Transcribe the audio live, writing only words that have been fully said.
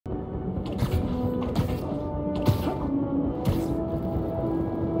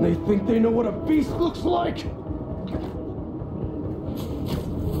They think they know what a beast looks like?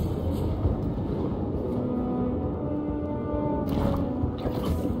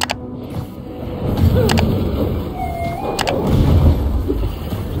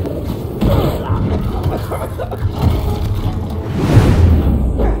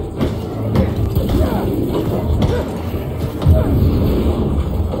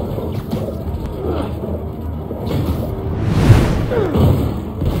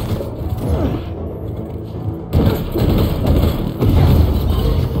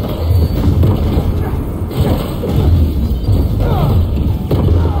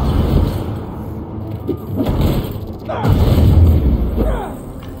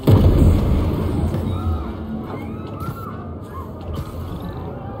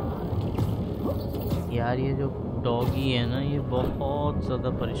 यार ये जो डॉगी है ना, ये बहुत ज़्यादा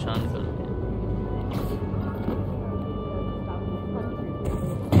परेशान करते हैं।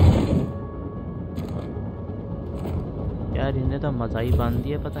 यार इन्हें तो मज़ा ही बांध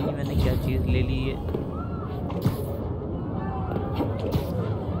दिया, पता नहीं मैंने क्या चीज़ ले ली है।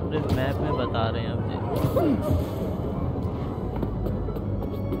 पूरे मैप में बता रहे हैं अपने।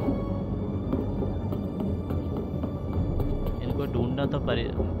 इनको ढूंढना तो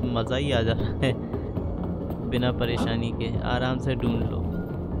मज़ा ही आ जा रहा है, बिना परेशानी के आराम से ढूंढ लो।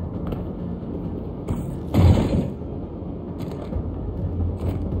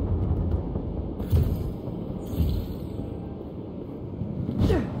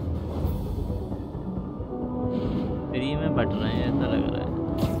 फ्री में बट रहे हैं ऐसा लग रहा है।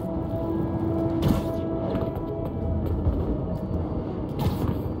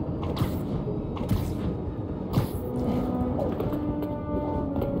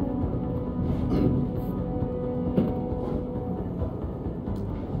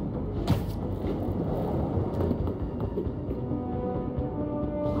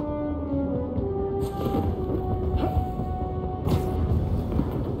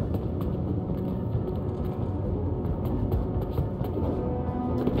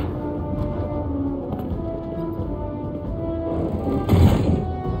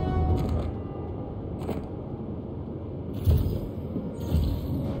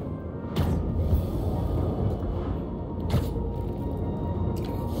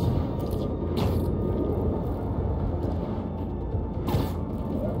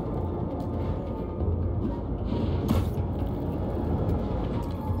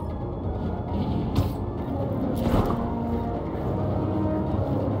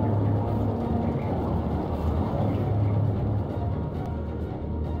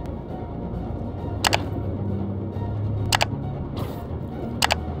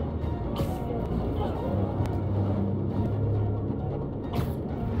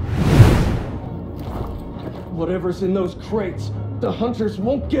 Whatever's in those crates, the hunters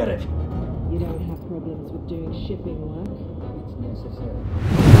won't get it. You don't have problems with doing shipping work? It's necessary.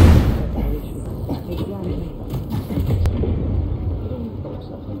 Exactly.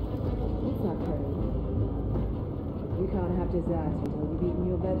 What's that, Craven? You can't have dessert until you've eaten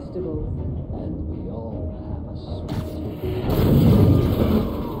your vegetables. And we all have a sweet tooth.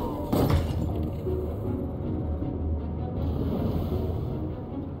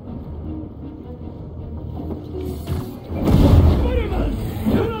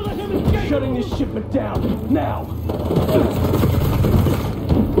 Shutting this shipment down, now!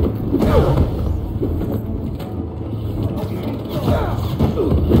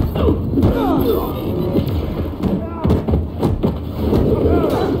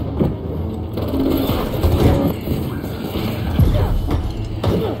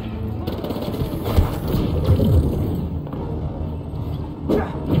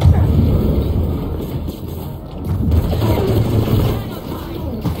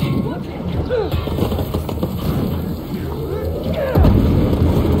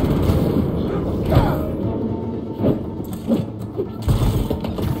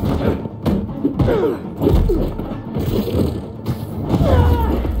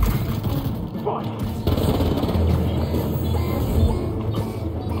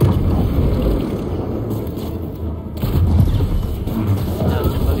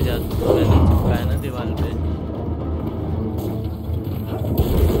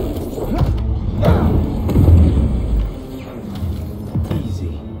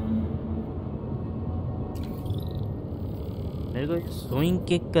 Swing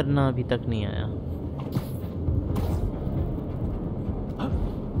kick करना अभी तक नहीं आया।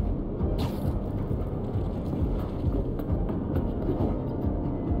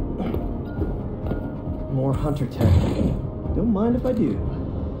 More hunter tech. Don't mind if I do. What?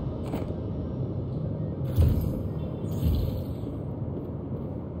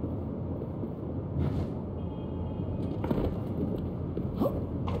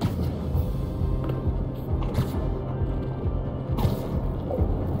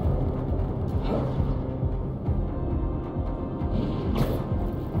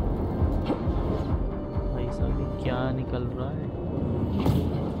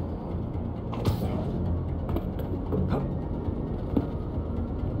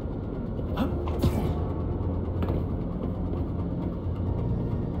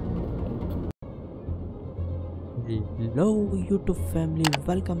 Hello YouTube family,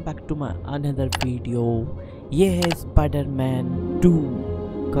 welcome back to my another video. ये है Spiderman 2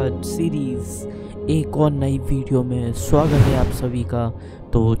 का series. एक और नई वीडियो में स्वागत है आप सभी का।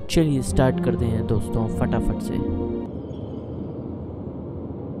 तो चलिए स्टार्ट करते हैं दोस्तों फटाफट से।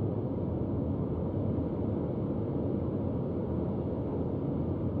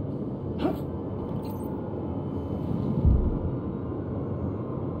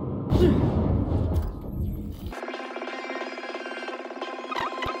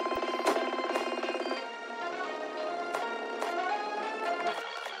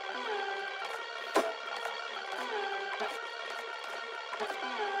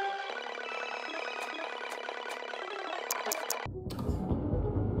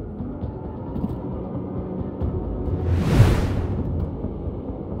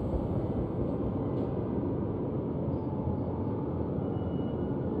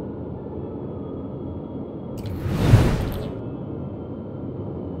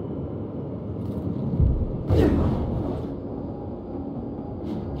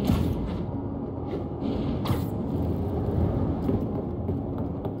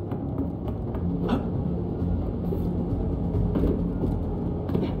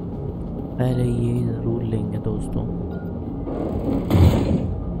 पहले ये ज़रूर लेंगे दोस्तों।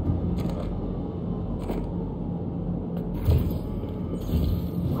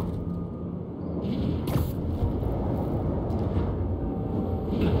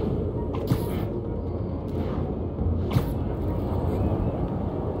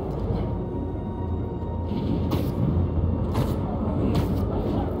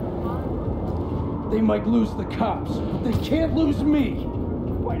 They might lose the cops, but they can't lose me!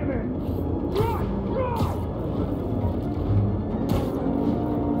 Wait a minute! Run! Run!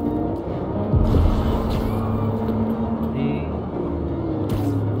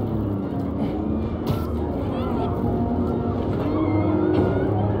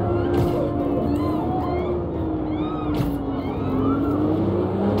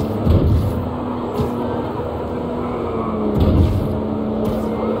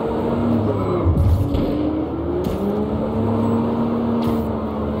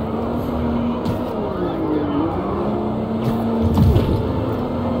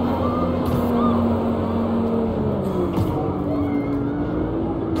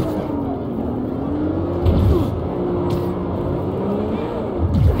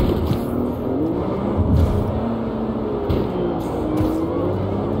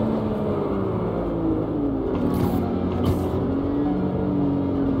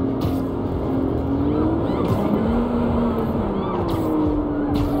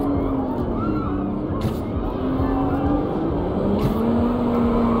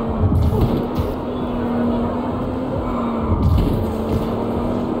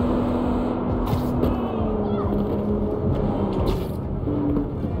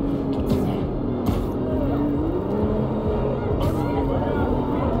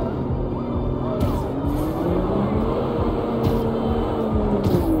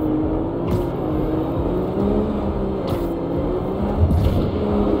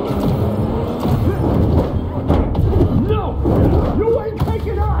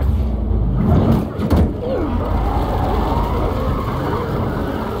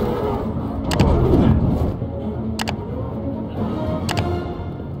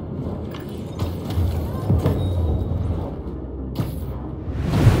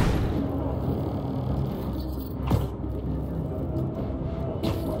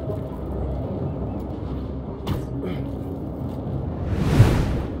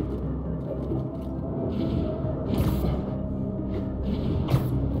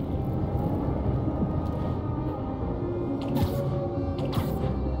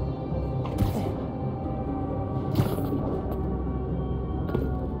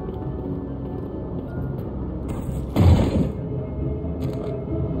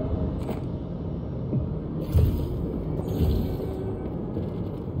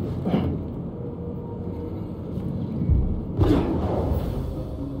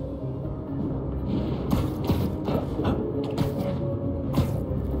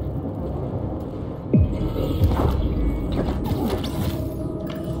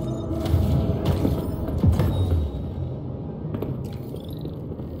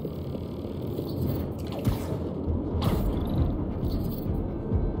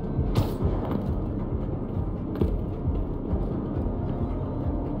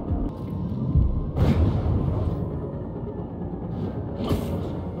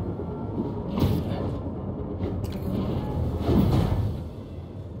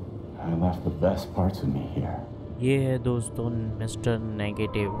 best parts of me here. ये है दोस्तों मिस्टर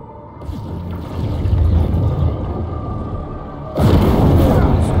नेगेटिव।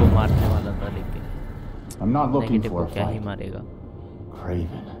 मारने वाला था लेकिन I'm not looking negative for को a क्या ही fight. मारेगा।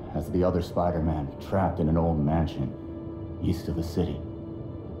 Craven has the other Spider-Man trapped in an old mansion east of the city.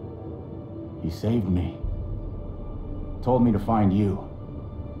 He saved me. Told me to find you.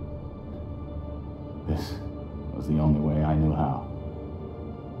 This was the only way I knew how.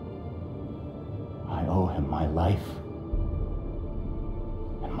 I owe him my life.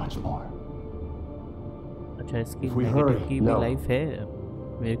 And much more. अच्छा इसकी If we negative hurry, की भी no. Life है।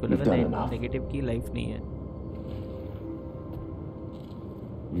 मेरे को You've लगा done था enough. Negative की लाइफ नहीं है।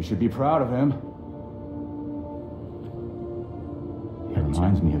 You should be proud of him. He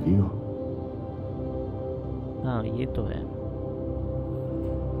reminds me of you. हाँ ये तो है।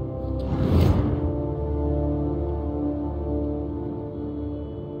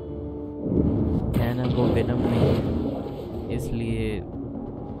 कहना वो वेनम नहीं है, इसलिए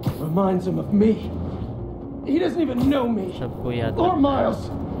Reminds him of me. He doesn't even know me. सबको याद Or रखना है। Miles.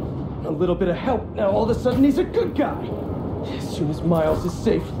 A little bit of help, now all of a sudden he's a good guy. As soon as Miles is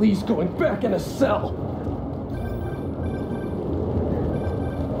safe, Lee's going back in a cell.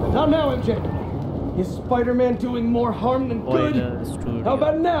 Not now, MJ. Is Spider-Man doing more harm than good? How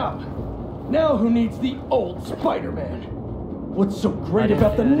about now? Now who needs the old Spider-Man? What's so great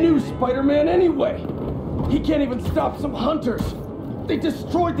about the new Spider-Man anyway? He can't even stop some hunters. They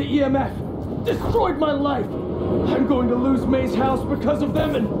destroyed the EMF. Destroyed my life. I'm going to lose May's house because of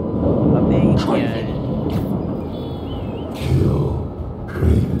them and... अबे ये क्या है? Kill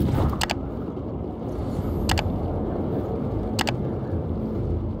Craven.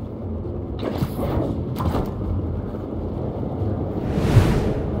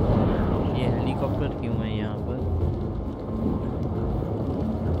 ये helicopter क्यों है यहाँ पर?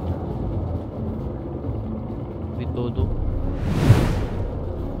 भी दो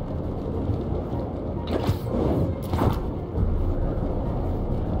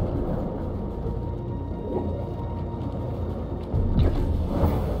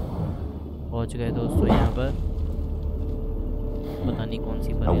पहुंच गए दोस्तों यहाँ पर। पता नहीं कौन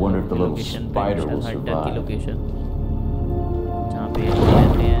सी लोकेशन हंटर की लोकेशन जहाँ पे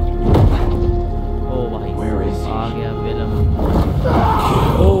रहते हैं। ओ भाई आ गया विलन।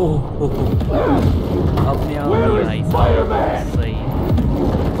 ओह अपने आप ही भाई सही है।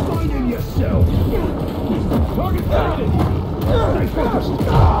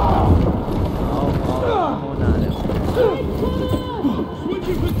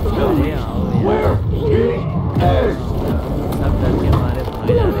 अरे आओ यार सब डर के मारे भाग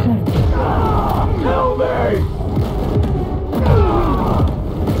जा रहे हैं।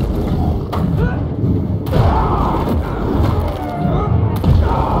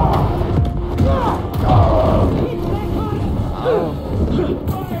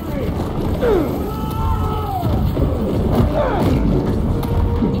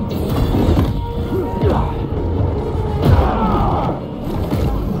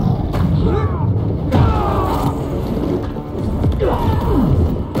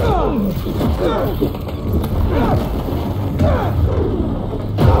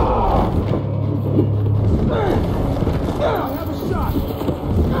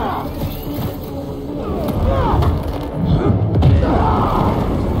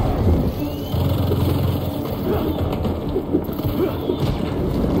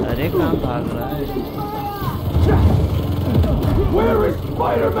 अरे कहाँ भाग रहा है? Where is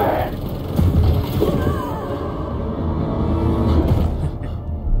Spider-Man?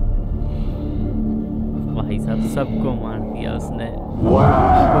 भाई साहब सबको मार दिया उसने।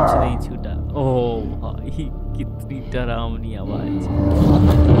 कुछ नहीं छूटा। ओह भाई कितनी डरावनी आवाज।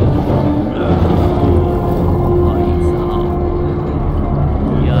 भाई साहब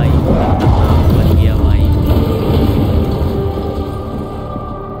क्या ही बन गया भाई।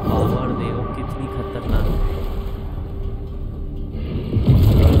 पावर देखो कितनी खतरनाक।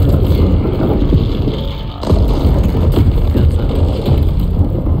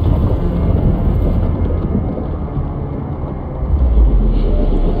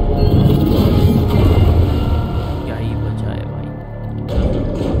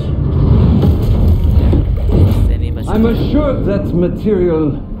 I'm assured that material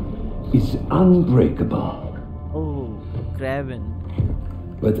is unbreakable. Oh, KRAVEN.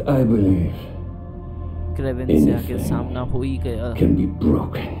 But I believe KRAVEN से आगे सामना हो ही गया। can be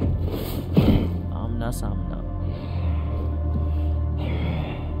broken. आमना सामना।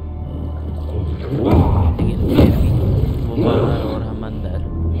 लेकिन फिर भी वो बाहर और हम अंदर।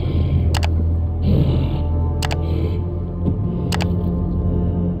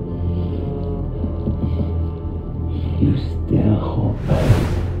 You still hope.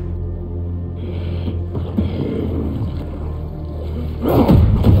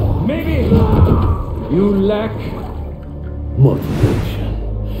 You lack motivation.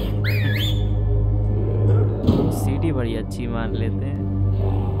 सीटी बड़ी अच्छी मान लेते हैं।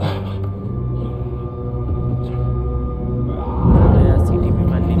 सीटी भी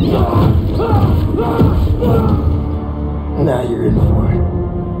माननी Now you're in for it.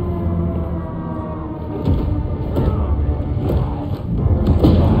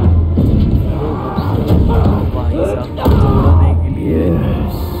 भाई साहब तोड़ने के लिए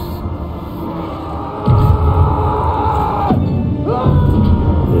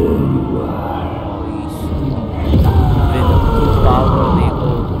पावर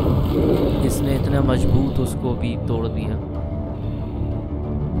देखो, इसने इतना मजबूत उसको भी तोड़ दिया।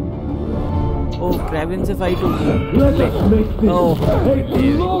 ओह क्रेवेन से फाइट होगी। ओह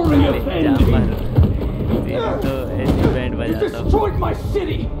तो ऐसी बैंड बजाता हूँ।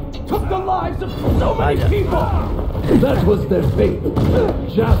 Took the lives of so many people. That was their fate.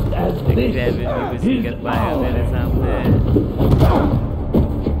 Just as this is मेरे सामने।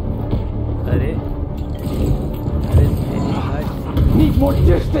 अरे Need more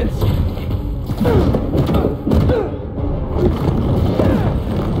distance.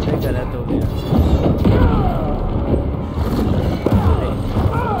 गलत हो गया।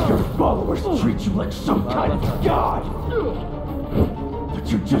 Your followers treat you like some kind of god. But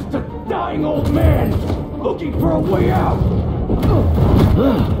you're just a dying old man looking for a way out.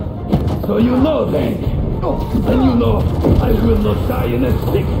 So you know then. And you know I will not die in a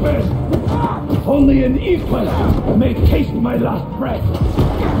sick bed. Only an equal may taste my last breath.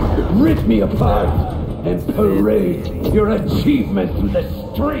 Rip me apart and parade your achievement to the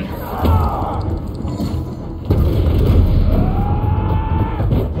streets.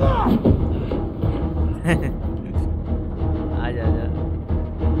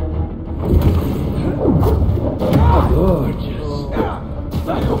 Gorgeous.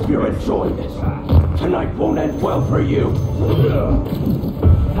 I hope you're enjoying this. Tonight won't end well for you.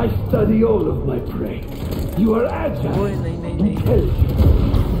 I study all of my prey. You are agile, intelligent,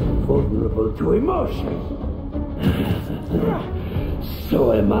 vulnerable to emotion. So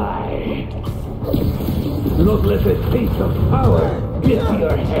am I. Do not let the taste of power get to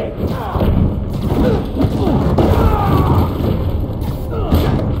your head.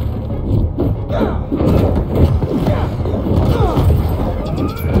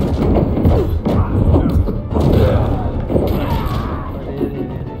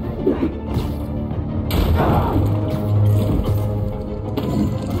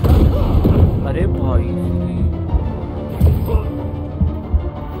 अरे भाई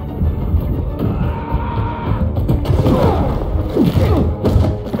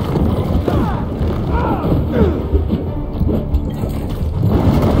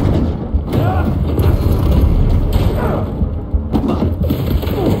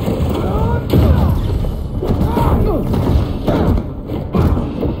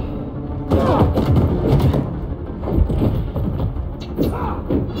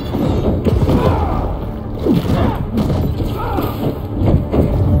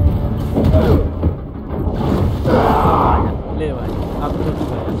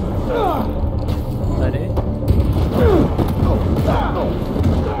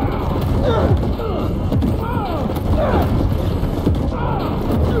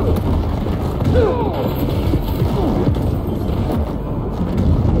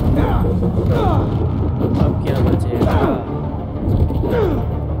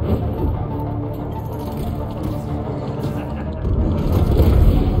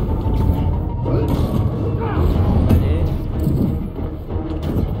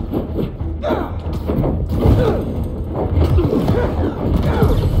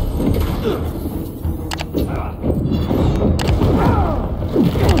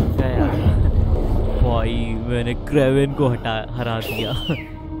मैंने Craven को हरा दिया।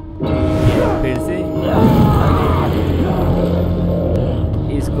 फिर से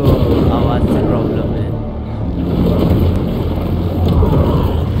इसको आवाज से प्रॉब्लम है।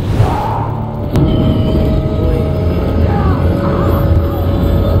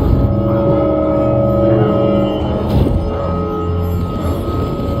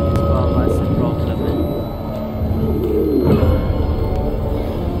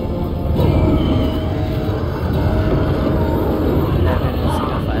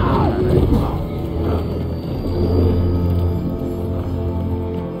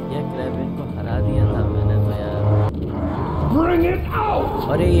 हरा दिया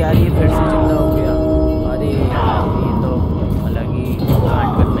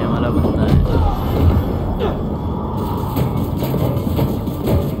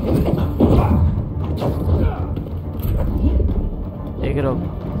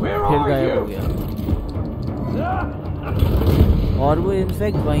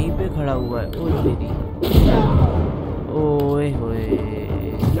इनफैक्ट वहीं पे खड़ा हुआ है। ओ तेरी, ओए होए।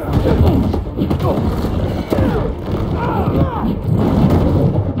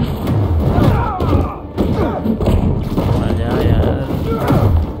 आजा यार।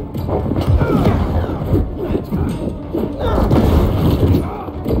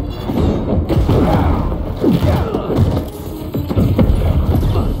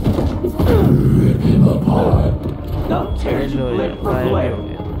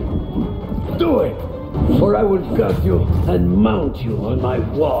 Do it, or I will gut you and mount you on my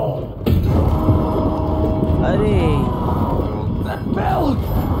wall. अरे That bell!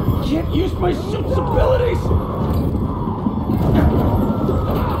 Can't use my suit's abilities!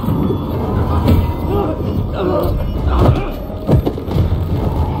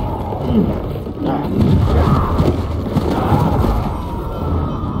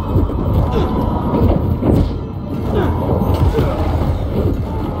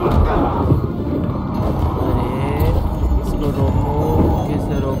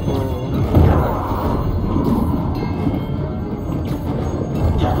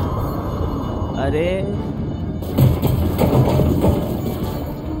 अरे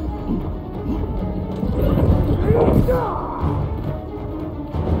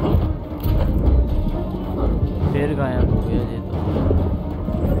फिर गायब हो गया ये तो।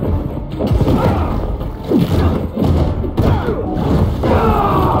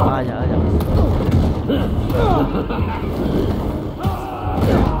 आजा आजा।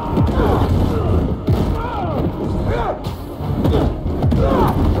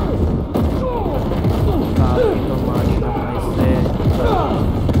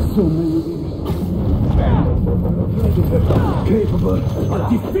 Capable of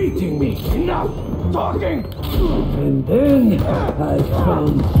defeating me. Enough talking! And then I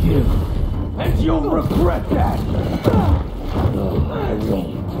found you. And you'll regret that! No, I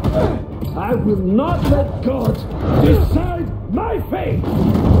won't. I will not let God decide my fate!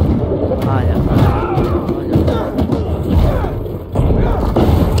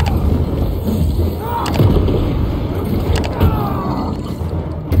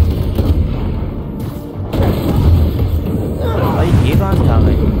 ये कहाँ से आ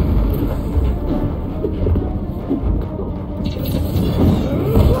गए?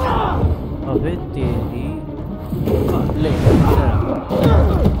 अबे तेरी ले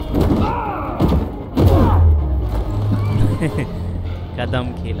कदम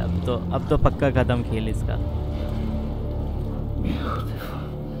खेल। अब तो पक्का कदम खेल इसका।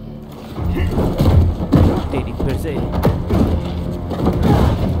 तेरी फिर से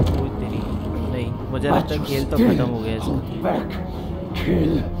तेरी नहीं, मुझे लगता है खेल तो खत्म हो गया इसका।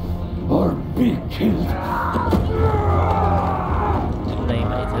 Kill or be killed. नहीं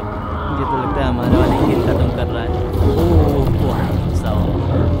भाई साहब, मुझे तो लगता है हमारे वाले खेल खत्म कर रहा है। ओह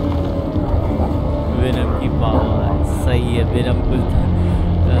वेनम की पावर सही है। वेनम कुछ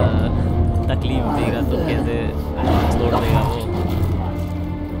तकलीफ देगा तो कैसे छोड़ देगा वो।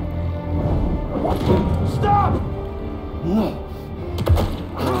 Stop!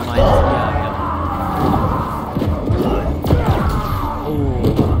 माइनस भी आ गया।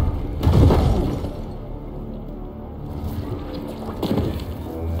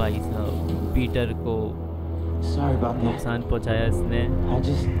 भाई साहब पीटर को नुकसान पहुंचाया इसने। I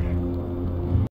just